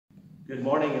Good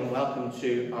morning and welcome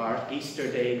to our Easter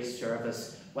Day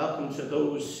service. Welcome to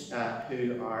those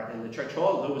who are in the church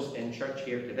hall, those in church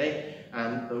here today,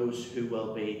 and those who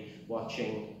will be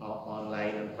watching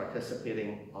online and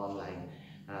participating online.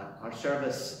 Our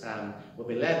service will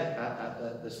be led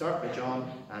at the start by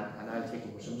John, and I'll take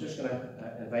over. So I'm just going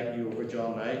to invite you over,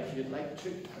 John, now, if you'd like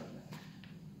to.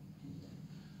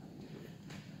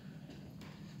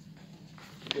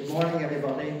 Good morning,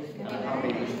 everybody, and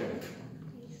happy Easter.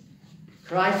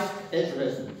 Christ is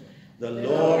risen. The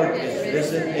Lord is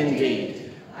risen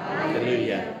indeed.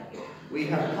 Hallelujah. We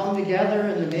have come together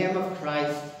in the name of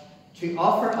Christ to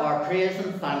offer our praise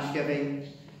and thanksgiving,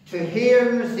 to hear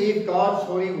and receive God's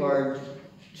holy word,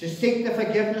 to seek the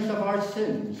forgiveness of our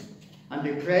sins, and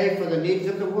to pray for the needs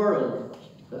of the world,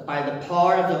 that by the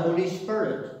power of the Holy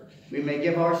Spirit we may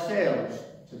give ourselves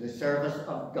to the service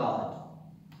of God.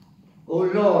 O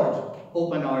Lord,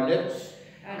 open our lips,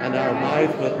 and our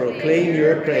mouth will proclaim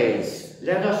your praise.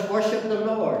 Let us worship the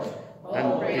Lord.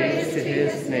 And praise to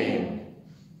his name.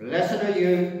 Blessed are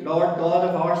you, Lord God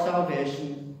of our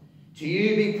salvation. To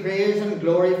you be praise and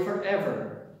glory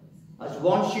forever. As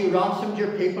once you ransomed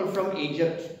your people from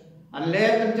Egypt and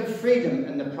led them to freedom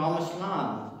in the promised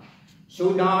land,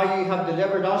 so now you have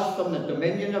delivered us from the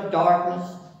dominion of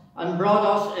darkness and brought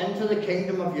us into the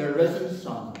kingdom of your risen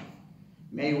Son.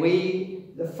 May we,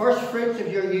 the first fruits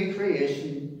of your new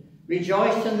creation,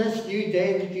 rejoice in this new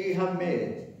day that you have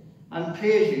made, and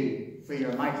praise you for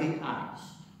your mighty acts.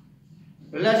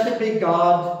 Blessed be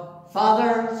God,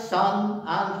 Father, Son,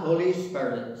 and Holy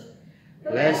Spirit.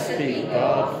 Blessed be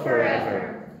God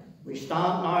forever. We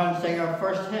stand now and sing our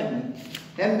first hymn,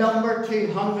 hymn number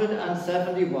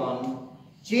 271,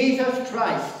 Jesus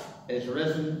Christ is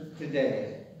risen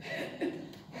today.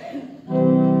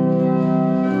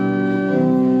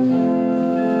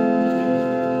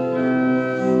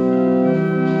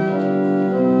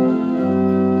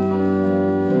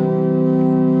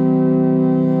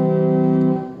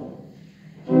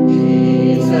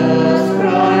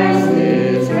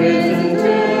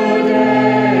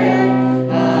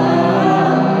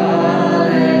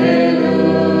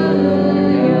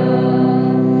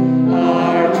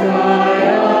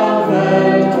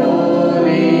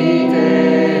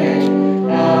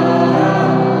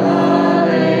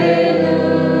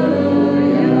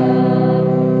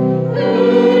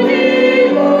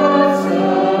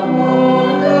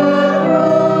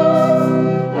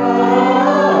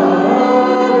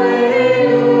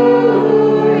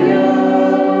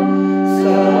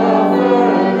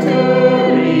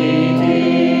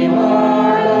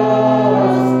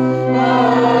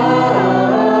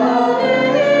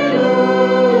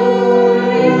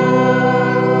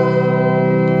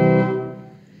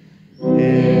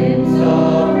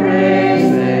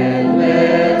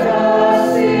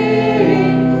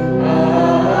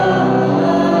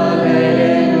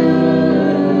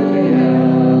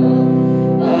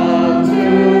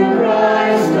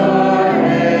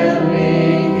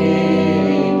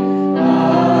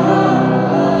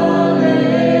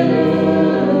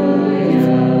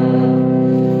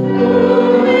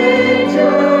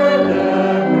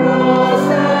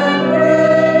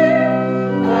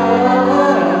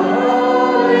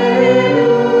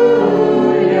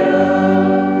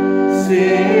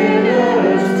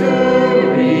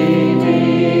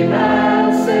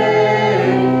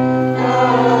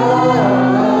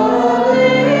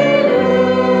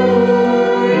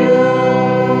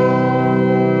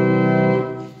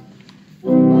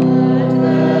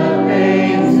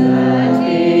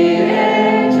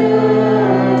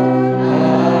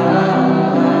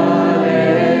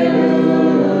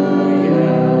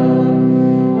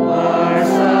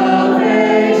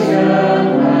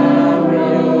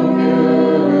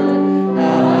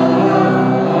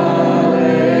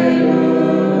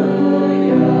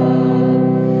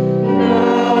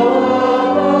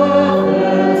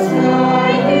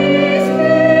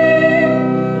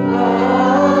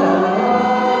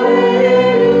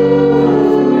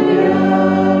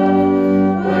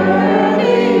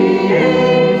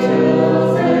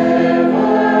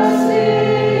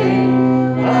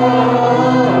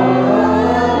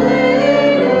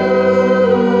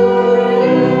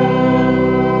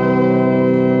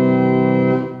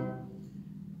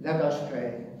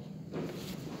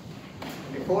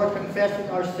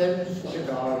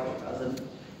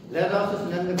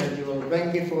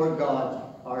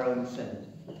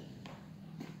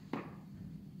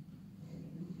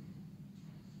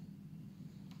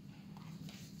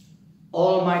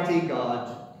 Almighty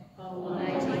God,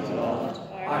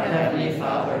 our Heavenly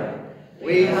Father,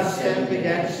 we have sinned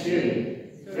against you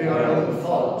through our own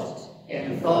fault,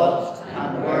 in thought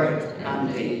and word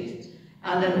and deed,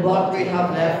 and in what we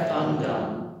have left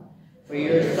undone. For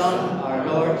your Son, our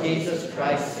Lord Jesus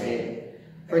Christ's sake,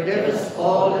 forgive us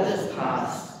all that is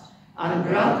past, and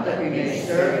grant that we may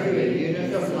serve you in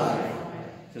unity of life,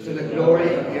 to the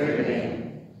glory of your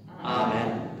name.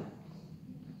 Amen.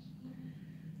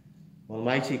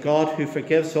 Almighty God, who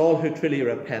forgives all who truly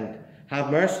repent,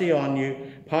 have mercy on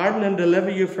you, pardon and deliver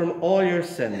you from all your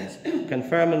sins,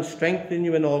 confirm and strengthen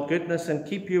you in all goodness, and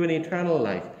keep you in eternal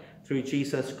life, through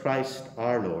Jesus Christ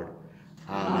our Lord.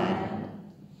 Amen.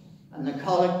 And the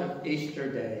Collect of Easter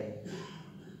Day.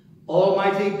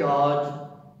 Almighty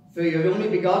God, through your only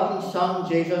begotten Son,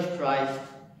 Jesus Christ,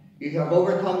 you have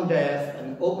overcome death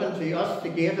and opened to us the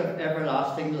gate of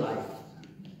everlasting life.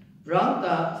 Grant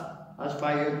that, as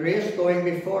by your grace going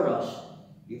before us,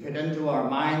 you put into our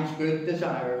minds good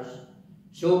desires,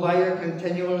 so by your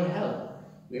continual help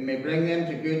we may bring them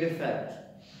to good effect.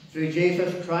 Through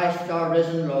Jesus Christ, our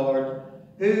risen Lord,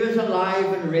 who is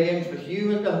alive and reigns with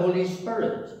you and the Holy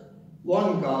Spirit,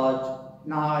 one God,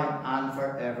 now and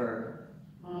forever.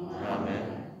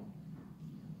 Amen.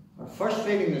 Our first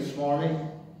reading this morning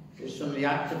is from the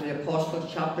Acts of the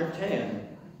Apostles, chapter 10,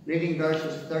 reading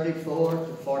verses 34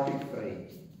 to 43.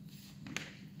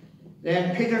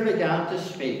 Then Peter began to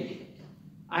speak.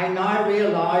 I now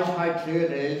realize how true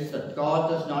it is that God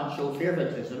does not show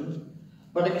favoritism,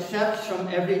 but accepts from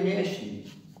every nation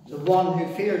the one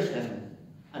who fears him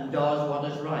and does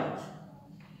what is right.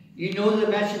 You know the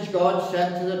message God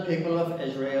sent to the people of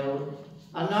Israel,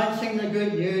 announcing the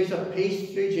good news of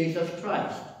peace through Jesus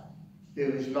Christ, who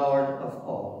is Lord of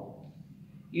all.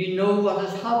 You know what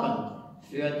has happened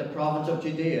throughout the province of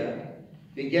Judea,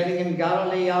 beginning in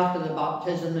Galilee after the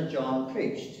baptism that John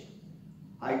preached,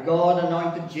 how God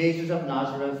anointed Jesus of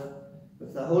Nazareth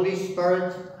with the Holy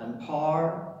Spirit and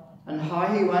power, and how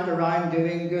he went around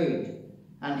doing good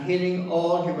and healing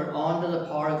all who were under the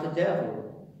power of the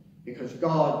devil, because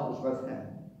God was with him.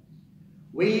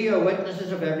 We are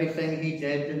witnesses of everything he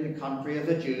did in the country of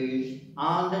the Jews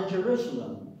and in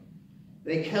Jerusalem.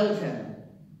 They killed him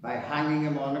by hanging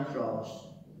him on a cross.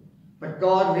 But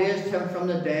God raised him from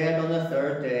the dead on the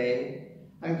third day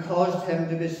and caused him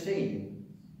to be seen.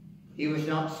 He was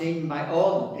not seen by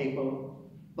all the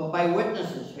people, but by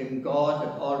witnesses whom God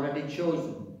had already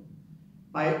chosen,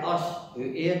 by us who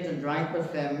ate and drank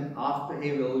with him after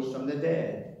he rose from the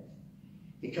dead.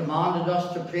 He commanded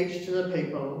us to preach to the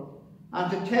people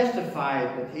and to testify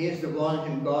that he is the one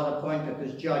whom God appointed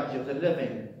as judge of the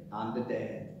living and the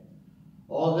dead.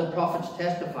 All the prophets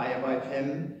testify about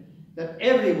him, that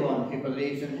everyone who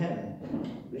believes in him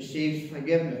receives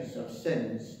forgiveness of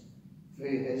sins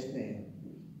through his name.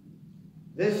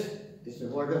 This is the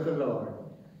word of the Lord.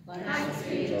 Thanks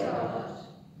be to God.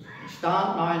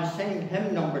 Stand now and sing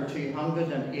hymn number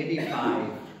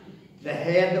 285. The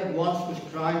head that once was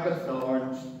crowned with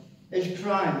thorns is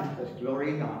crowned with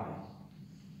glory now.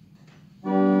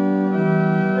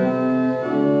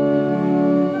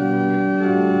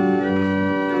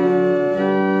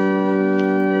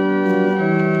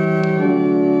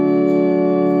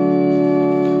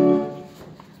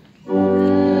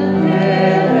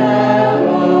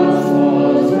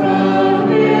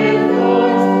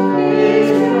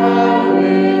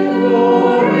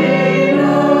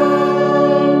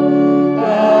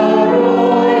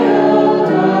 Royal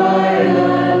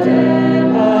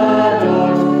diadem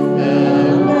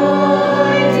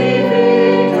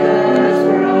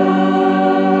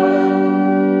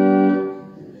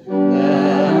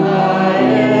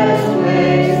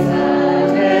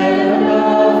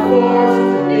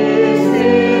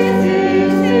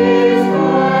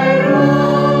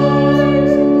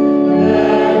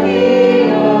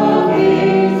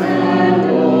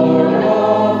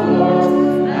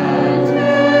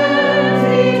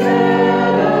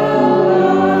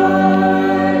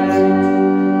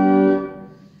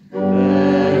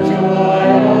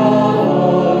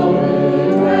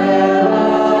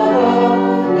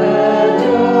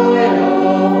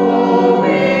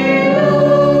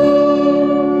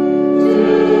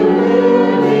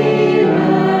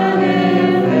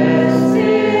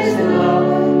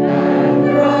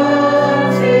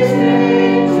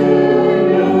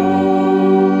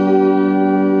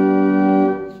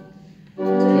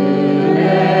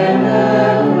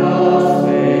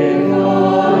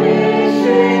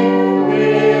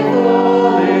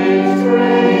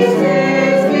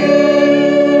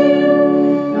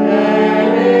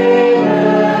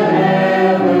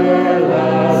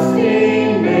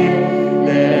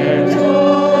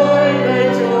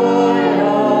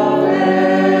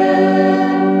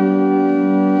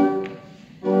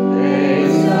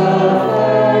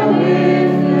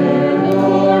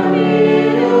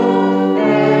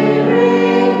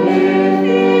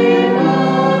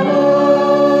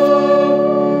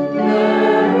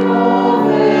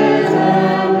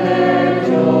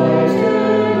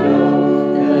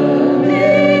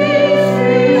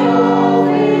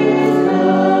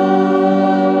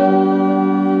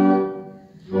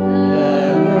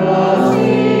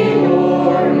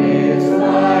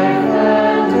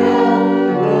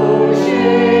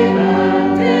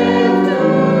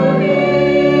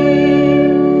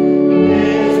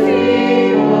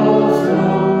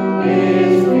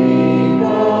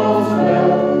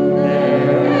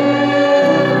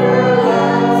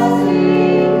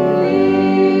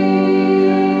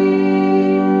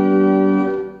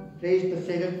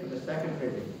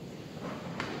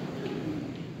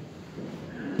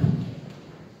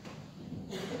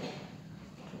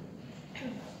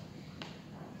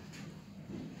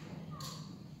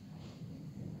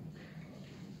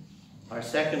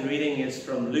second reading is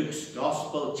from Luke's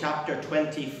Gospel, chapter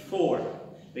 24,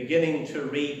 beginning to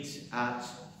read at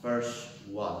verse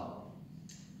 1.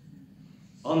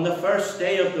 On the first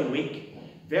day of the week,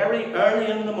 very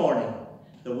early in the morning,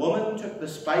 the woman took the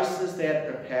spices they had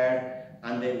prepared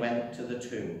and they went to the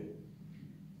tomb.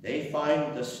 They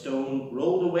found the stone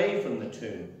rolled away from the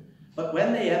tomb, but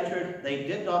when they entered, they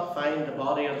did not find the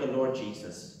body of the Lord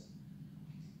Jesus.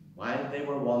 While they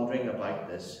were wondering about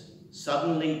this,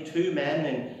 suddenly 2 men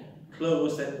in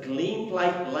clothes that gleamed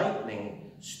like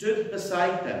lightning stood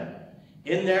beside them.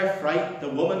 In their fright, the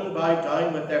woman bowed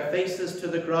down with their faces to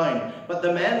the ground. But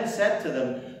the men said to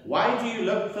them, "Why do you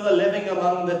look for the living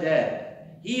among the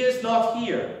dead? He is not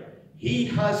here. He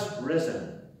has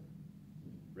risen.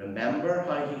 Remember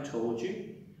how he told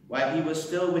you while he was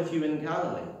still with you in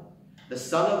Galilee. The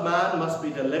Son of Man must be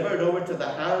delivered over to the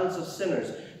hands of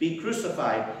sinners, be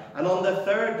crucified, and on the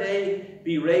third day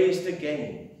be raised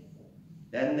again."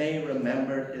 Then they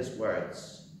remembered his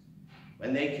words.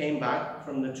 When they came back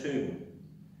from the tomb,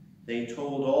 they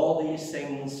told all these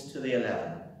things to the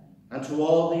 11 and to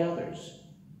all the others.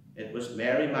 It was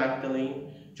Mary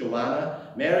Magdalene,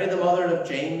 Joanna, Mary the mother of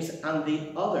James, and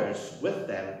the others with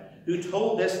them who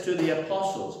told this to the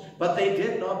apostles, but they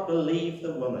did not believe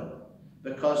the woman,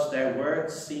 because their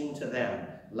words seemed to them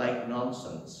like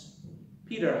nonsense.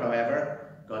 Peter, however,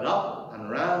 got up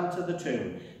and ran to the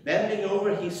tomb. Bending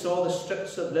over, he saw the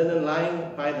strips of linen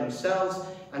lying by themselves,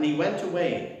 and he went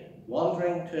away,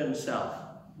 wondering to himself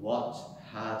what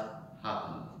had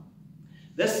happened.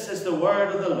 This is the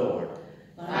word of the Lord.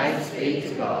 Thanks be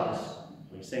to God.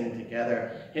 We sing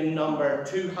together hymn number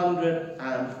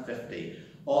 250.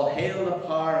 All hail the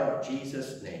power of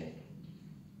Jesus' name.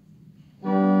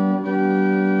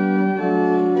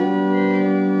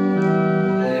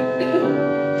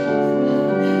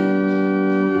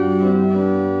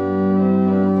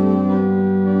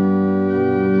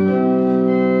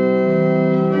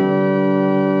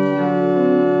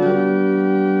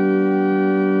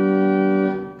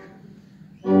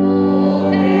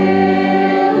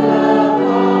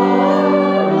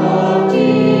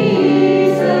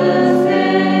 Jesus'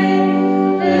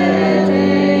 name, let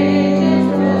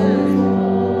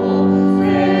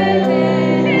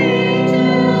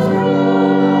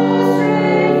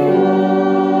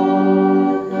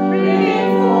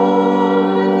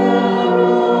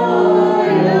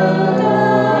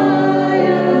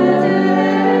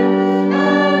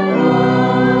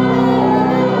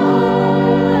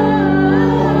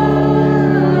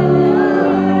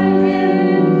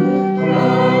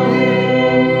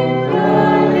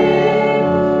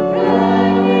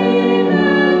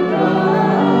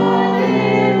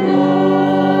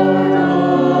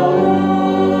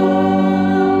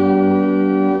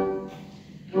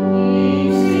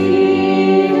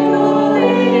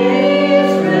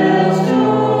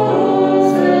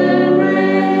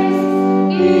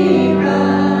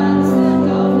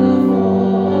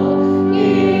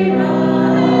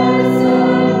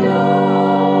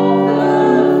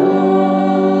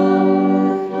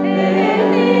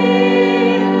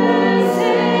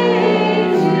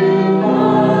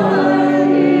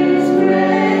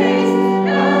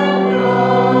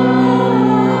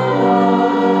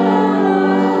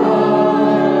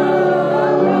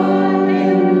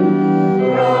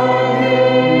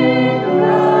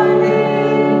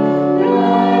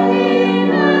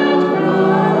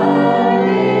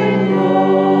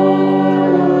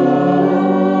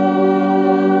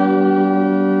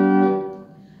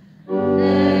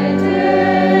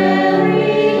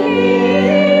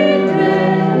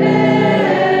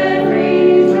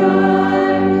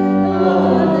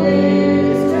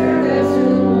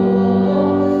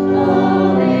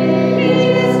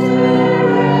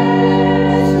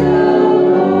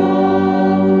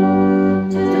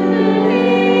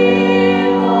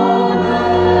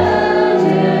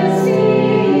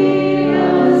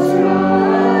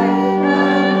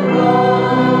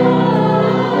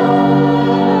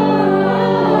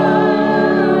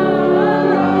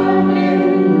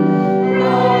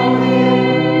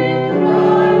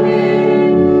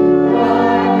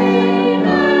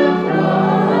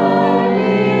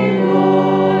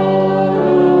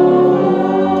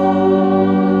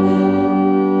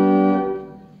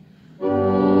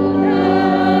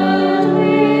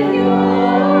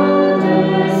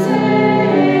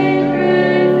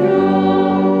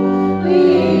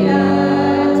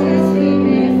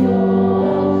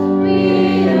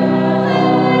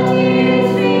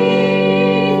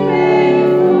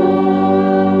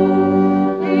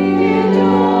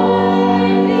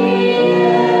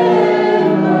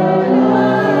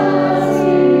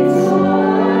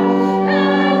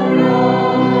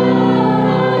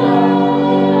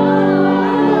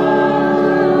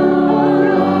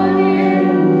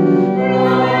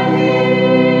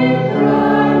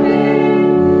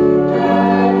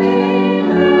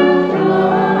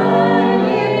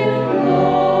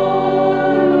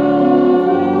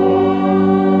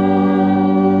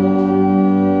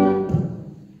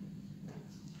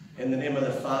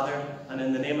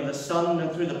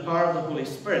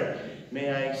may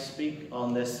I speak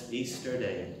on this Easter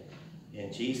day.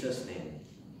 In Jesus' name,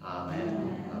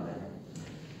 amen. Amen.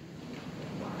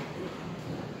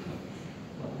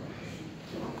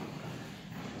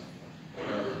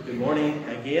 Good morning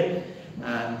again,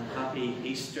 and happy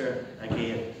Easter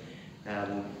again.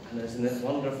 And isn't it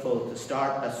wonderful to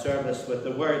start a service with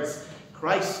the words,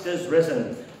 Christ is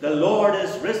risen, the Lord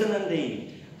is risen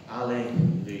indeed.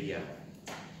 Alleluia.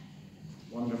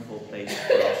 Wonderful place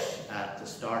for us to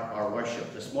start our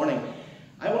worship this morning.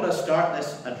 I want to start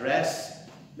this address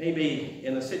maybe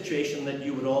in a situation that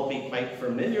you would all be quite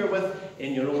familiar with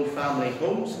in your own family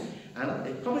homes. And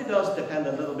it probably does depend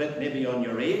a little bit maybe on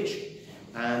your age.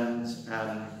 And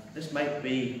this might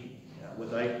be,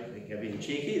 without being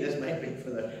cheeky, this might be for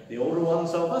the older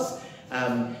ones of us.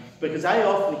 Because I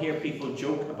often hear people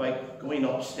joke about going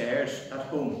upstairs at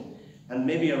home and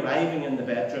maybe arriving in the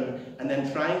bedroom and then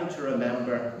trying to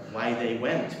remember why they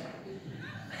went.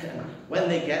 When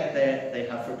they get there, they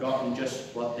have forgotten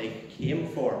just what they came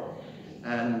for.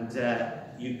 And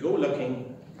you go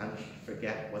looking and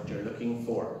forget what you're looking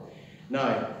for.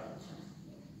 Now,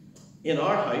 in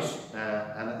our house,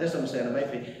 and at this I'm saying it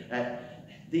might be,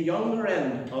 the younger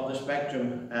end of the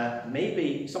spectrum,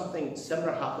 maybe something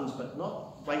similar happens, but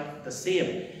not quite the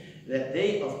same. That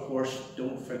they, of course,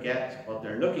 don't forget what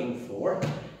they're looking for.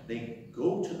 They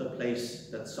go to the place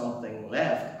that something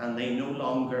left, and they no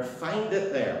longer find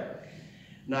it there.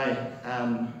 Now,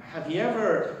 have you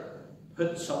ever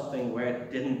put something where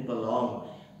it didn't belong,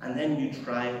 and then you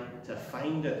try to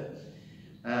find it?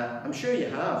 I'm sure you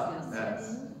have.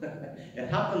 Yes. It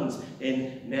happens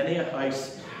in many a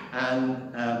house.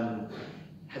 And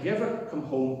have you ever come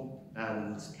home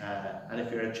and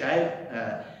if you're a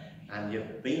child and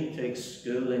you've been to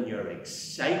school and you're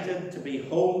excited to be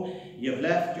home, you've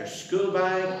left your school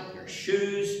bag, your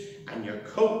shoes and your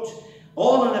coat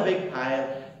all in a big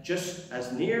pile just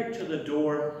as near to the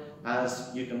door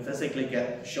as you can physically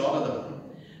get a shot of them.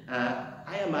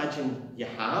 I imagine you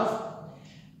have.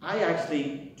 I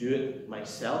actually do it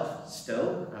myself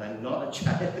still, and I'm not a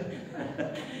child.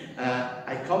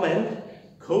 I come in,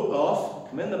 coat off,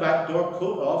 come in the back door,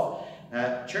 coat off,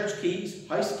 church keys,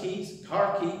 house keys,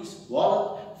 car keys,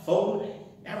 wallet, phone,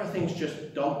 everything's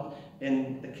just dumped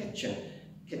in the kitchen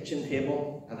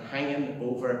table and hanging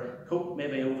over, coat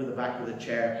maybe over the back of the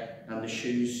chair and the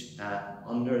shoes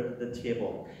under the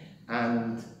table.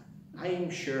 And I'm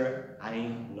sure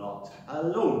I'm not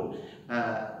alone.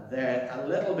 There a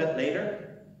little bit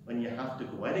later, when you have to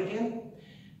go out again,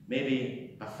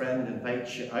 maybe a friend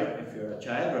invites you out if you're a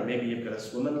child, or maybe you've got a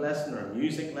swimming lesson or a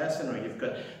music lesson, or you've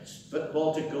got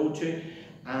football to go to,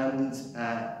 and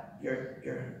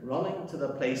you're running to the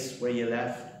place where you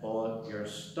left all your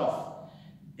stuff.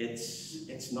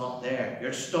 It's not there.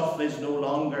 Your stuff is no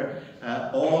longer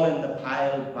all in the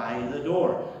pile by the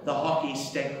door. The hockey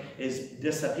stick is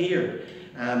disappeared.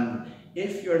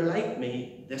 If you're like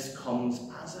me, this comes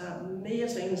as an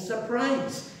amazing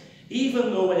surprise.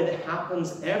 Even though it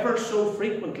happens ever so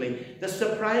frequently, the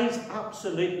surprise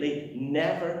absolutely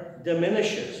never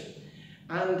diminishes.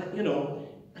 And, you know,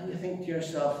 and you think to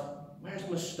yourself, where's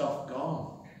my stuff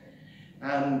gone?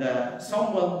 And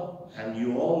someone, and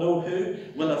you all know who,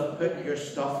 will have put your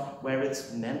stuff where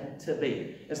it's meant to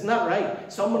be. Isn't that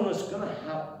right? Someone was going to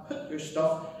have put your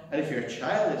stuff, and if you're a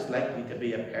child, it's likely to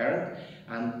be a parent,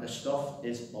 and the stuff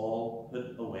is all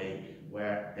put away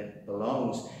where it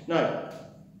belongs. Now,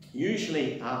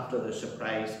 usually after the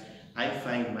surprise, I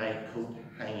find my coat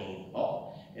hanging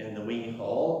up in the wee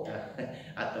hall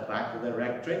at the back of the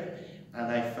rectory, and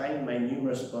I find my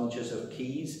numerous bunches of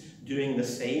keys doing the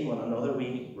same on another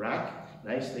wee rack,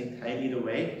 nicely tidied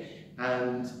away,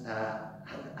 and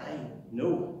I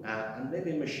know, and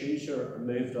maybe my shoes are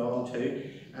moved on too,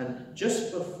 and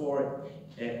just before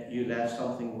you left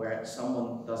something where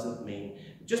someone doesn't mean,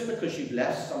 just because you've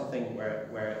left something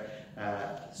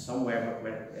somewhere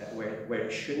where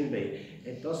it shouldn't be,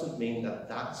 it doesn't mean that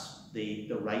that's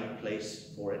the right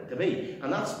place for it to be.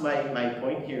 And that's my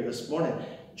point here this morning.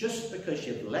 Just because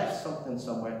you've left something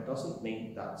somewhere doesn't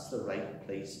mean that's the right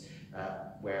place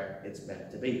where it's meant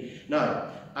to be.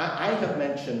 Now, I have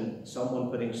mentioned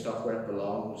someone putting stuff where it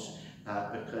belongs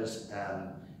because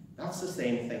that's the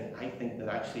same thing I think that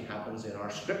actually happens in our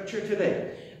scripture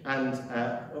today. And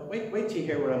wait till you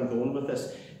hear where I'm going with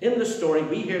this. In the story,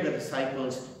 we hear the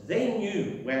disciples, they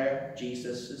knew where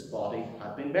Jesus' body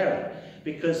had been buried.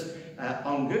 Because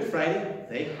on Good Friday,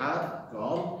 they had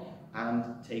gone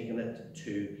and taken it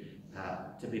to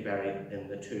to be buried in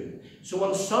the tomb. So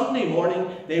on Sunday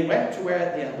morning, they went to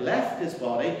where they had left his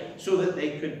body so that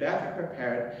they could better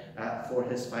prepare it for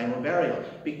his final burial,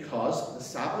 because the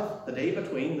Sabbath, the day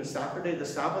between the Saturday, the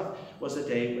Sabbath, was a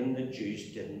day when the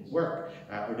Jews didn't work,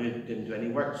 or didn't do any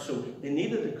work, so they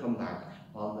needed to come back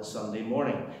on the Sunday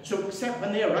morning. So except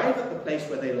when they arrived at the place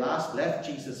where they last left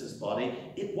Jesus' body,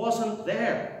 it wasn't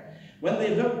there. When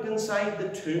they looked inside the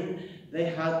tomb, they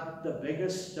had the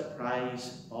biggest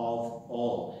surprise of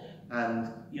all. And,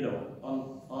 you know,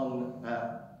 on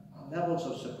levels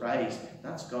of surprise,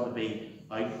 that's got to be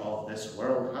out of this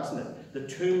world, hasn't it? The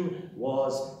tomb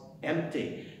was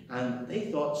empty, and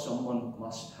they thought someone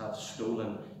must have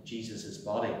stolen Jesus'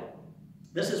 body.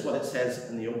 This is what it says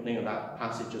in the opening of that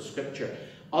passage of Scripture.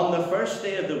 On the first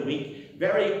day of the week,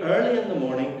 very early in the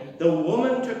morning, the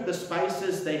woman took the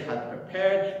spices they had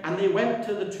prepared, and they went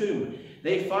to the tomb.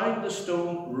 They found the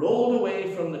stone rolled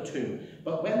away from the tomb,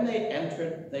 but when they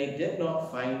entered, they did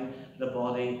not find the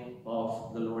body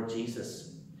of the Lord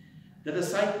Jesus. The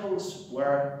disciples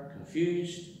were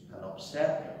confused and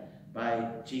upset by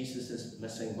Jesus'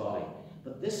 missing body.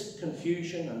 But this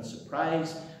confusion and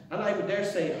surprise, and I would dare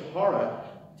say horror,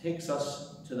 takes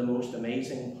us to the most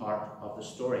amazing part of the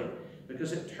story,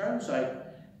 because it turns out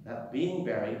that being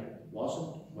buried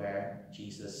wasn't where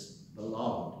Jesus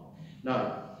belonged.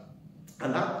 Now,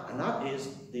 and that is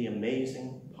the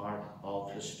amazing part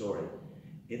of the story.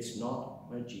 It's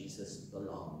not where Jesus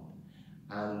belonged.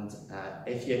 And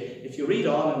if you read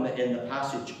on in the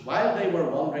passage, while they were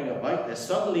wondering about this,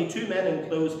 suddenly two men in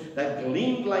clothes that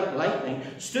gleamed like lightning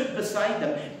stood beside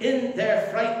them. In their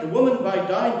fright, the woman bowed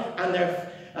down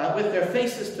and with their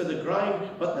faces to the ground.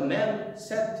 But the men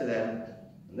said to them,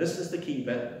 and this is the key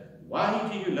bit, "Why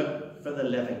do you look for the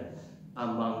living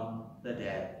among the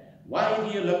dead? Why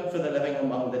do you look for the living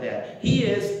among the dead? He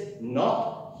is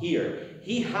not here.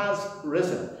 He has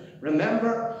risen.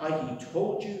 Remember how he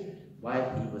told you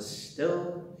while he was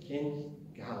still in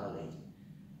Galilee."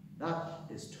 That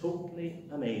is totally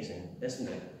amazing, isn't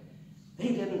it? They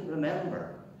didn't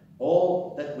remember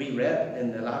all that we read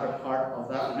in the latter part of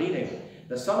that reading.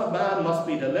 The Son of Man must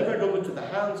be delivered over to the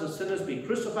hands of sinners, be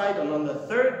crucified, and on the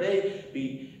third day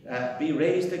be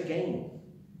raised again.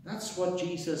 That's what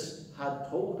Jesus had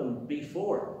told them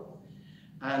before.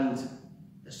 And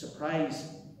the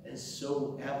surprise is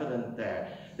so evident there.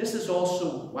 This is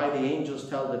also why the angels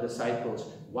tell the disciples,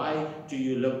 "Why do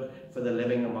you look for the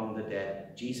living among the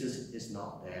dead? Jesus is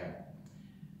not there."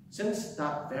 Since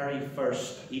that very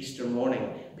first Easter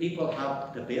morning, people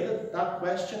have debated that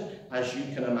question, as you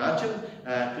can imagine,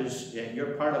 because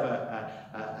you're part of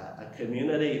a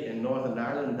community in Northern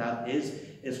Ireland that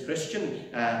is Christian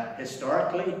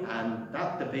historically, and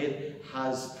that debate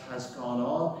has gone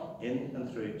on in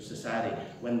and through society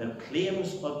when the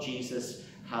claims of Jesus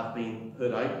have been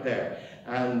put out there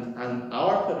and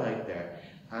are put out there,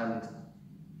 and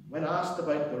when asked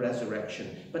about the resurrection.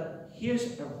 But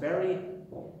here's a very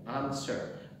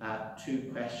answer to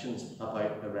questions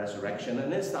about the resurrection,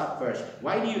 and it's that verse,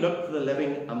 "Why do you look for the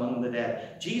living among the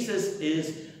dead? Jesus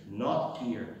is not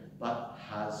here, but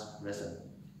has risen."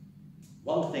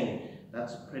 One thing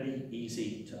that's pretty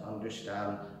easy to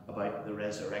understand about the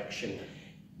resurrection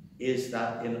is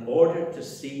that in order to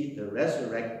see the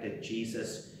resurrected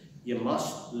Jesus, you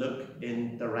must look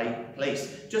in the right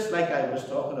place. Just like I was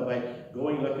talking about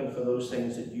going looking for those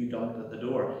things that you dumped at the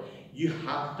door. You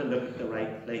have to look at the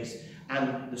right place.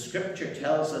 And the scripture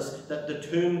tells us that the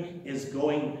tomb is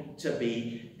going to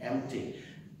be empty.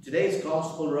 Today's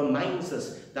gospel reminds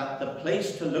us that the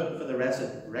place to look for the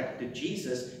resurrected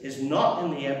Jesus is not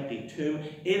in the empty tomb,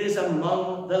 it is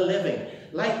among the living.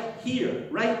 Like here,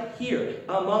 right here,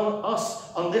 among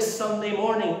us on this Sunday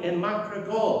morning in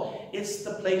Magheragall. It's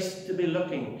the place to be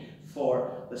looking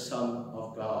for the Son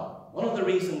of God. One of the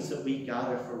reasons that we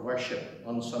gather for worship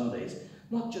on Sundays,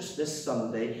 not just this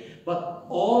Sunday, but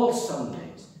all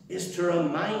Sundays, is to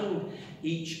remind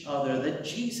each other that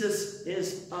Jesus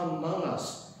is among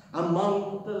us,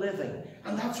 among the living.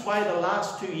 And that's why the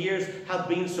last 2 years have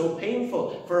been so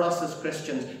painful for us as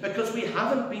Christians, because we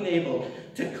haven't been able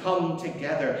to come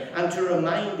together and to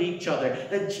remind each other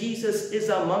that Jesus is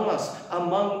among us,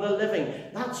 among the living.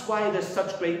 That's why there's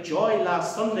such great joy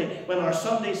last Sunday when our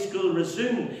Sunday school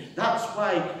resumed. That's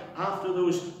why after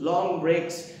those long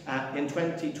breaks in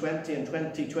 2020 and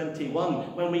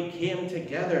 2021, when we came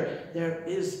together, there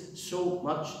is so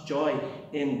much joy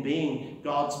in being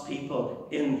God's people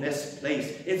in this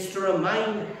place. It's to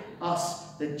remind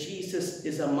us that Jesus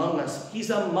is among us. He's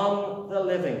among the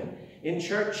living. In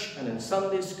church and in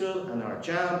Sunday school and our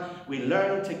jam, we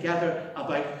learn together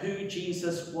about who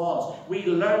Jesus was. We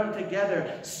learn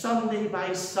together Sunday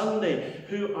by Sunday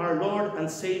who our Lord and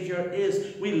Saviour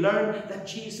is. We learn that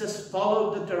Jesus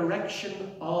followed the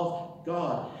direction of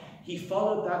God. He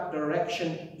followed that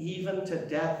direction even to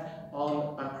death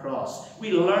on a cross.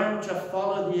 We learn to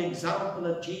follow the example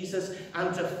of Jesus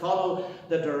and to follow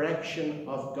the direction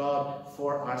of God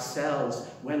for ourselves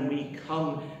when we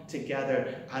come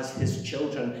together as his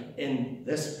children in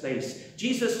this place.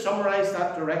 Jesus summarized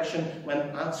that direction when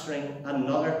answering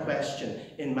another question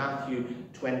in Matthew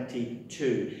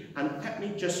 22. And let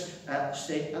me just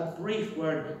say a brief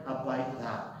word about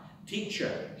that.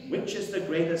 Teacher, which is the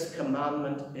greatest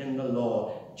commandment in the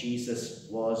law? Jesus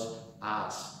was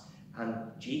asked. And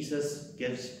Jesus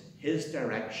gives his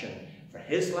direction for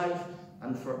his life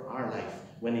and for our life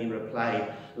when he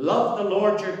replied, love the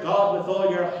Lord your God with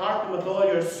all your heart and with all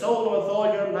your soul and with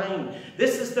all your mind.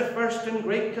 This is the first and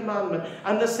great commandment,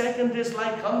 and the second is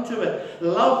like unto it.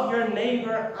 Love your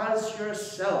neighbour as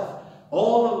yourself.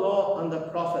 All the law and the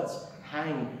prophets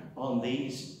hang on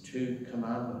these two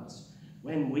commandments.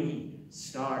 When we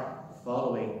start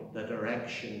following the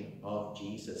direction of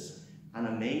Jesus, an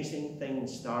amazing thing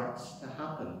starts to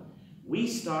happen. We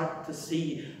start to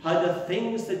see how the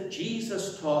things that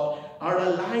Jesus taught are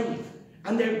alive,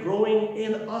 and they're growing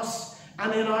in us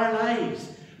and in our lives.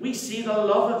 We see the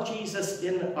love of Jesus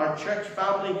in our church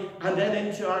family and then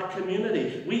into our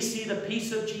community. We see the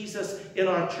peace of Jesus in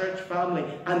our church family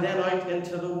and then out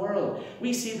into the world.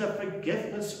 We see the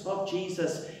forgiveness of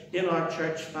Jesus in our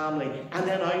church family and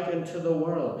then out into the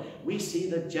world. We see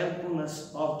the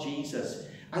gentleness of Jesus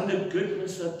and the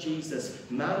goodness of Jesus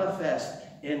manifest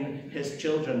in his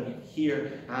children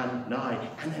here and now.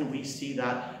 And then we see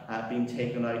that being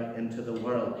taken out into the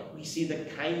world. We see the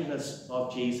kindness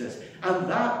of Jesus. And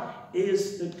that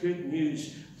is the good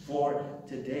news for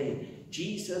today.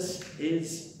 Jesus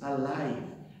is alive.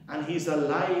 And he's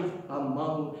alive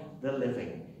among the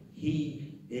living.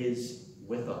 He is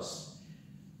with us.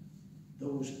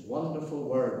 Those wonderful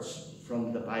words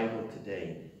from the Bible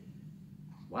today.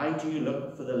 Why do you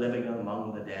look for the living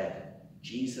among the dead?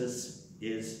 Jesus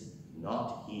is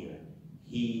not here.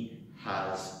 He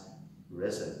has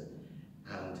risen.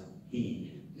 And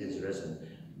he is risen.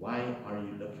 Why are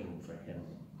you looking for him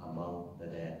among the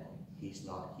dead? He's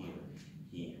not here.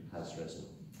 He has risen.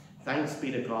 Thanks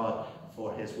be to God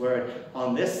for his word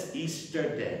on this Easter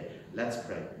day. Let's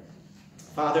pray.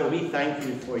 Father, we thank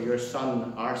you for your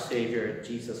Son, our Saviour,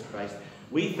 Jesus Christ.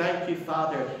 We thank you,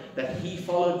 Father, that he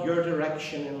followed your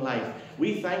direction in life.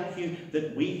 We thank you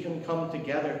that we can come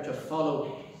together to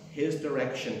follow his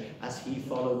direction as he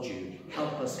followed you.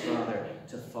 Help us, Father,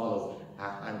 to follow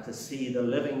and to see the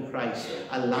living Christ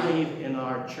alive in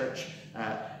our church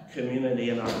community,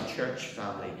 in our church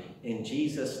family. In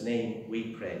Jesus' name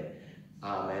we pray.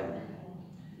 Amen.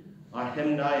 Our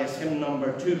hymn now is hymn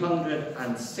number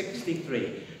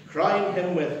 263. Crown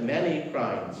him with many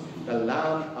crowns, the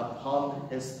Lamb upon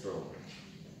his throne.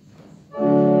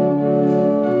 Oh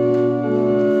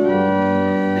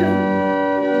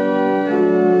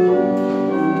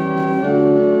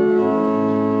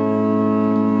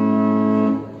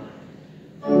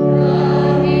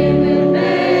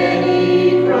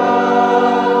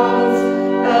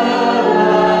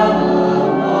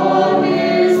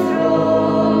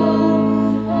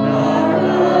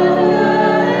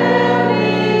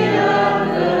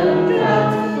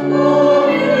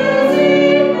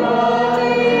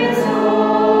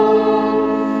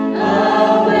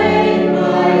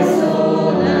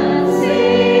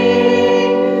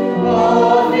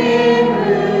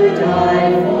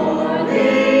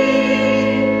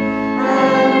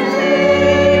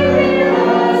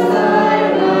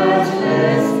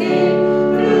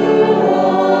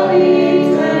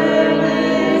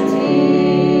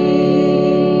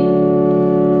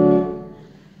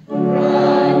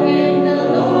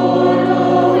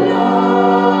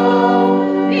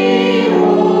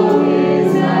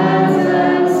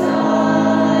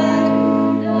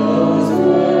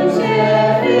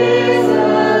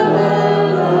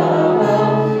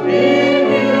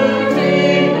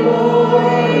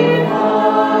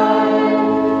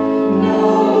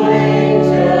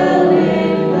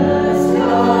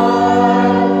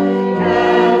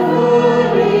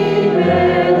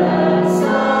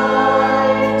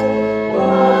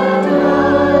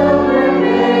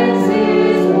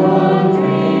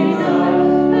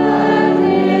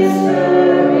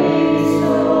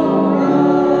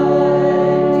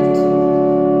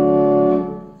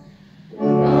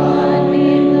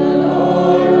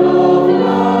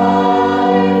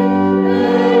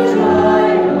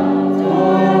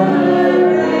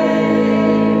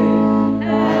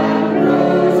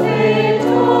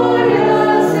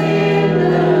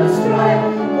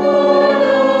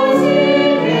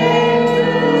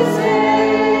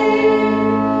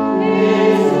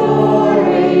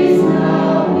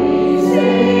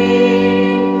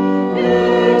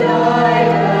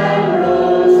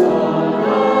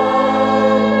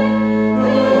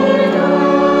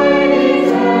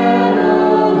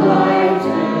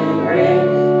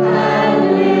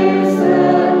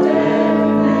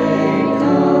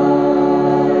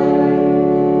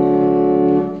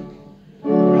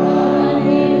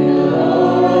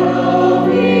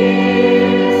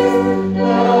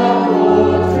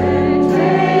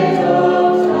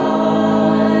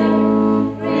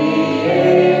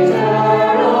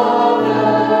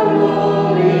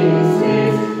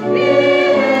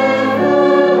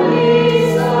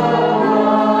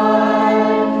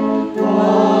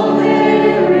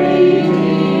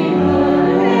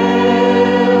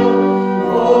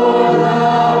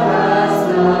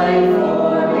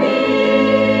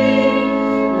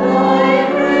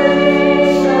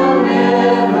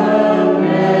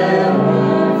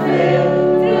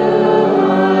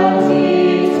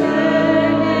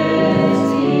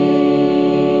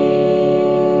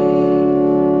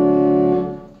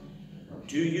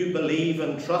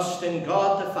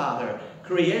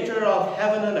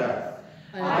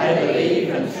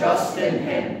and trust in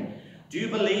him. Do you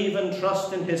believe and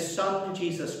trust in his Son,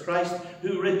 Jesus Christ,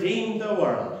 who redeemed the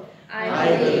world?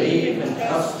 I believe and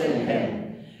trust in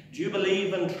him. Do you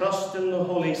believe and trust in the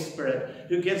Holy Spirit,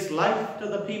 who gives life to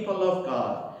the people of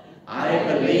God? I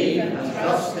believe and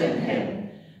trust in him.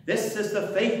 This is the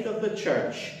faith of the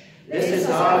Church. This is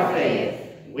our faith.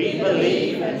 We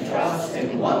believe and trust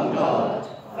in one God,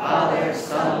 Father,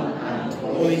 Son, and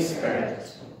Holy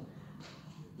Spirit.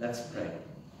 Let's pray.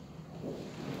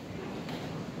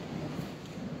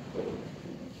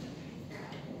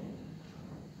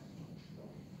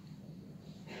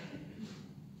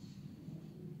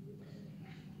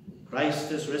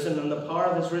 Christ is risen, and the power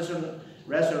of his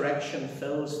resurrection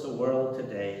fills the world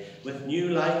today with new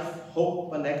life,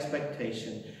 hope, and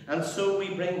expectation. And so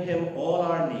we bring him all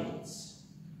our needs.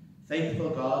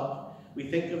 Faithful God, we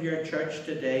think of your church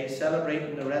today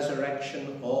celebrating the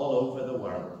resurrection all over the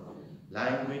world.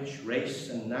 Language, race,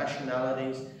 and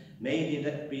nationalities may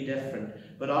be different,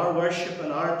 but our worship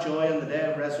and our joy on the day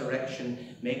of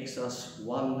resurrection makes us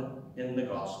one in the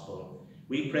gospel.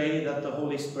 We pray that the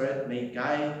Holy Spirit may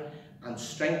guide and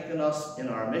strengthen us in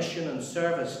our mission and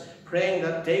service, praying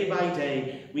that day by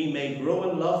day we may grow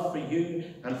in love for you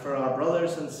and for our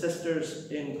brothers and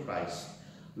sisters in Christ.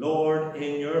 Lord,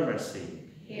 in your mercy,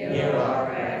 hear our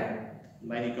prayer.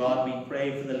 Mighty God, we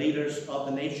pray for the leaders of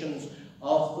the nations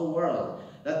of the world,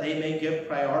 that they may give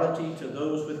priority to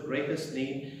those with greatest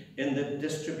need in the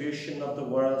distribution of the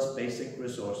world's basic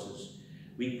resources.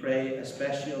 We pray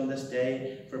especially on this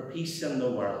day for peace in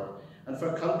the world, and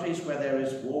for countries where there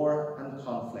is war and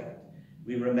conflict.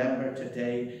 We remember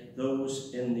today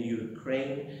those in the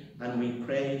Ukraine, and we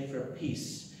pray for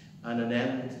peace and an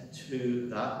end to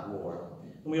that war.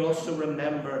 And we also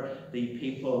remember the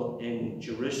people in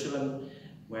Jerusalem,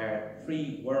 where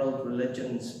 3 world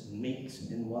religions meet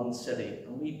in one city.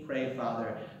 And we pray,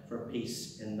 Father, for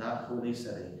peace in that holy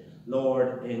city.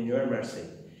 Lord, in your mercy,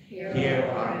 hear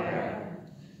our prayer.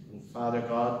 And Father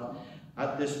God,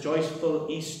 at this joyful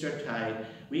Easter tide,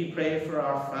 we pray for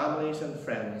our families and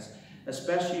friends,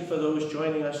 especially for those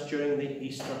joining us during the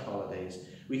Easter holidays.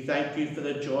 We thank you for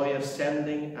the joy of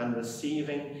sending and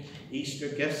receiving Easter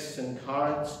gifts and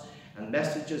cards and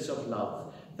messages of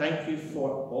love. Thank you for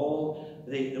all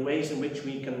the ways in which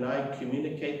we can now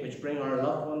communicate, which bring our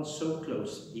loved ones so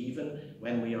close, even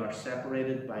when we are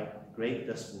separated by great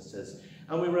distances.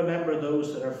 And we remember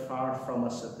those that are far from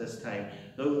us at this time,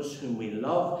 those whom we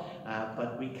love,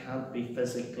 but we can't be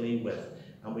physically with.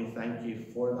 And we thank you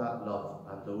for that love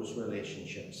and those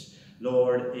relationships.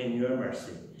 Lord, in your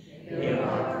mercy, hear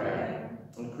our prayer.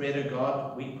 And Creator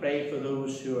God, we pray for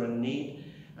those who are in need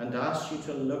and ask you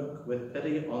to look with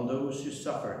pity on those who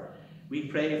suffer. We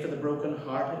pray for the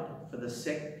broken-hearted, for the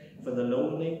sick, for the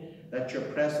lonely, that your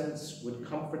presence would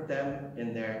comfort them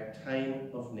in their time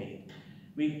of need.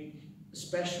 We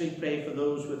especially pray for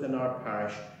those within our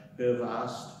parish who have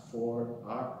asked for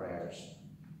our prayers.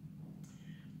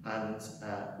 And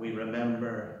we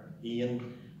remember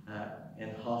Ian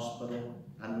in hospital,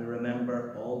 and we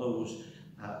remember all those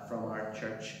from our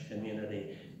church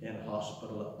community in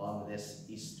hospital on this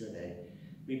Easter day.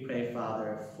 We pray,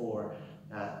 Father, for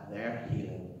their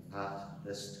healing at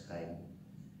this time.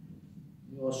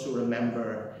 We also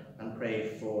remember and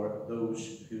pray for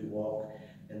those who walk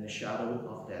in the shadow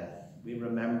of death. We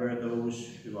remember those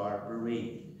who are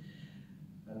bereaved.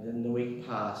 And in the week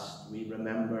past, we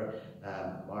remember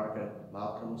Margaret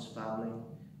Malcolm's family.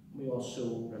 We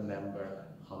also remember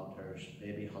Hunter's,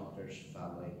 baby Hunter's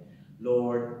family.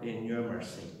 Lord, in your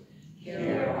mercy,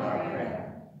 hear our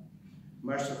prayer.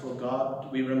 Merciful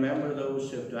God, we remember those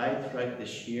who have died throughout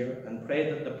this year and pray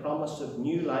that the promise of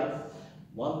new life,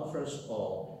 won for us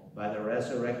all by the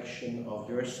resurrection of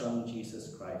your Son,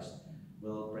 Jesus Christ,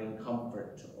 will bring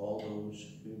comfort to all those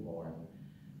who mourn.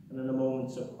 And in a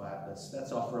moment of quietness,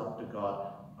 let's offer up to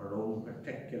God our own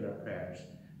particular prayers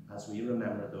as we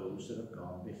remember those that have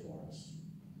gone before us.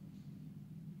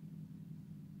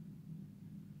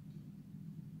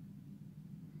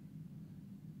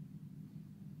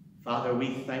 Father,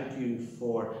 we thank you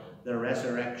for the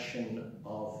resurrection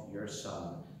of your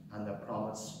Son and the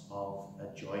promise of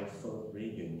a joyful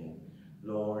reunion.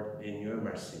 Lord, in your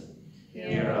mercy,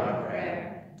 hear our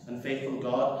prayer. And faithful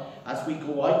God, as we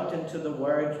go out into the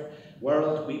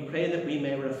world, we pray that we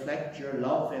may reflect your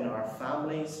love in our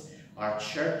families, our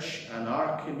church, and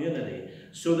our community,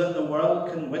 so that the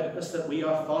world can witness that we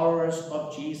are followers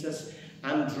of Jesus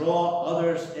and draw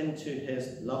others into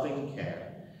his loving care.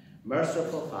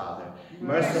 Merciful Father,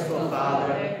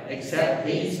 accept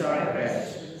these our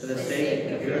prayers for the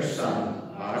sake of your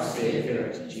Son, our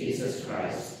Saviour, Jesus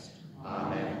Christ.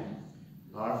 Amen.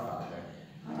 Our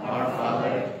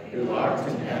Father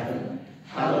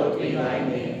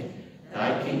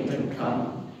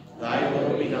come. Thy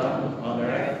will be done on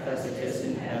earth as it is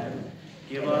in heaven.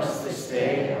 Give us this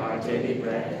day our daily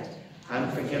bread,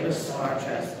 and forgive us our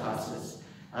trespasses,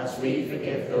 as we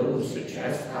forgive those who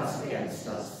trespass against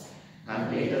us.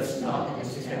 And lead us not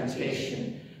into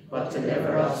temptation, but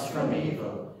deliver us from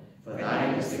evil. For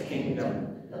thine is the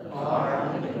kingdom, the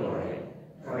power, and the glory,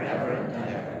 forever and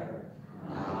ever.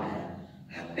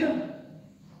 Amen.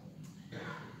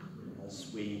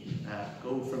 As we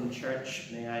go from church,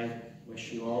 may I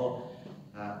wish you all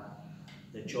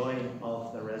the joy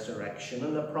of the resurrection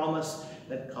and the promise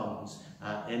that comes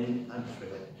in and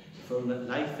through it. Full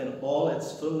life in all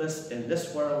its fullness in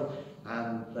this world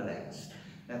and the next.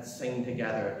 Let's sing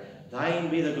together. Thine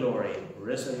be the glory,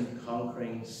 risen,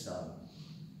 conquering Son.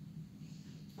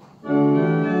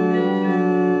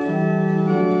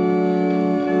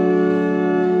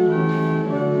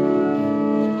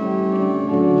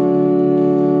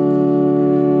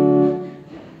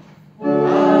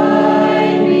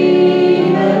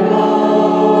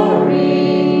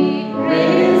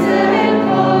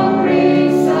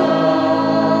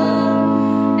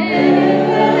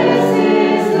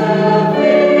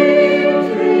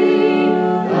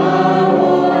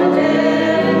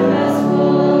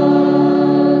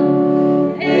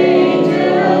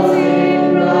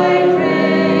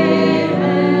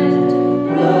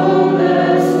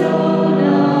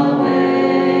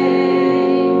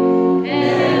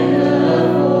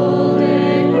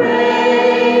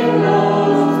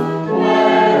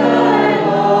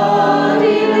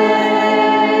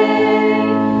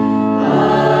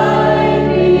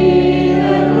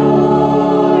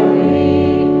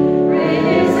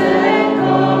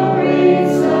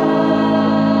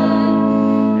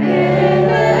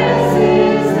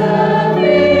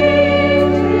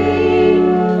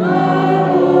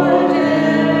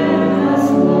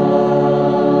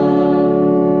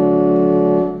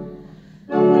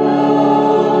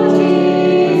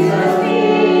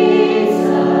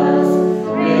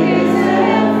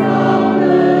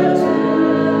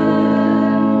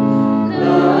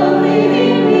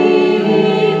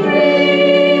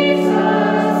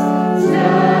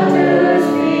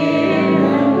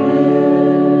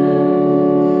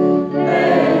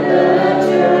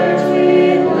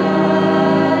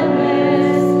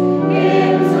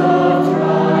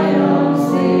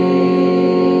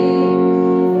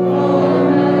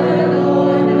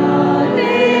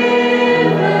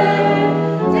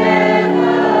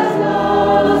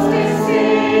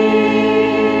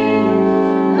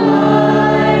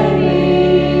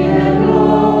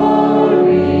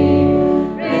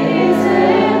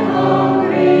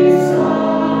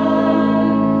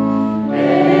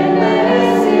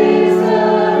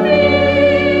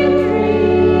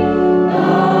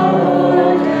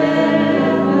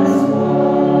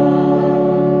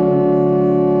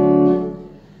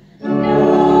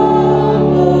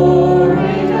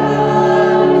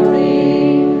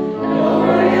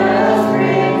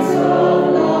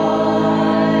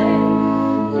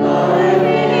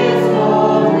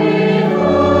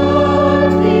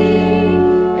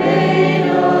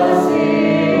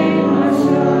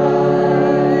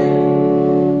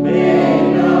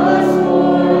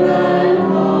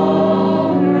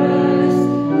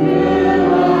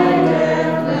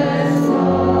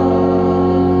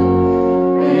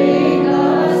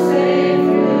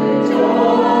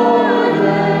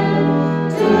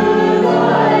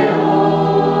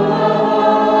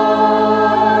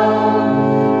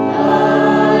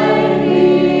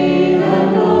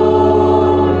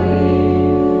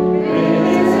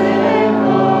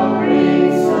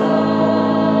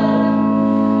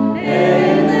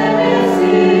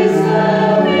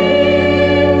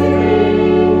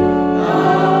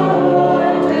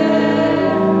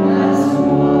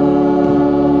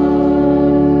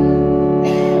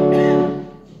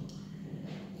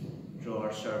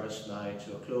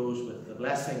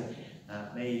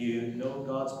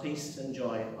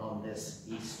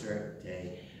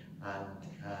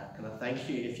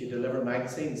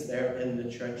 Magazines there in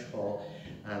the church hall,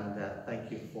 and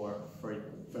thank you for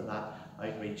that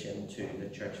outreach into the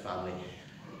church family.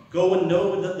 Go and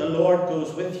know that the Lord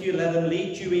goes with you. Let him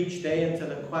lead you each day into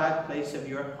the quiet place of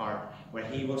your heart where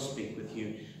he will speak with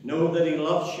you. Know that he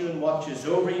loves you and watches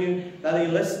over you, that he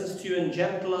listens to you in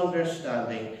gentle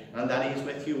understanding, and that he's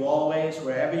with you always,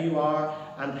 wherever you are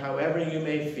and however you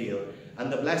may feel.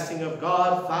 And the blessing of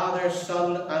God, Father,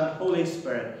 Son, and Holy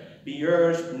Spirit be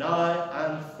yours now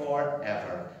and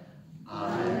forever.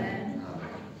 Amen.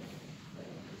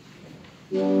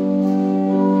 Amen.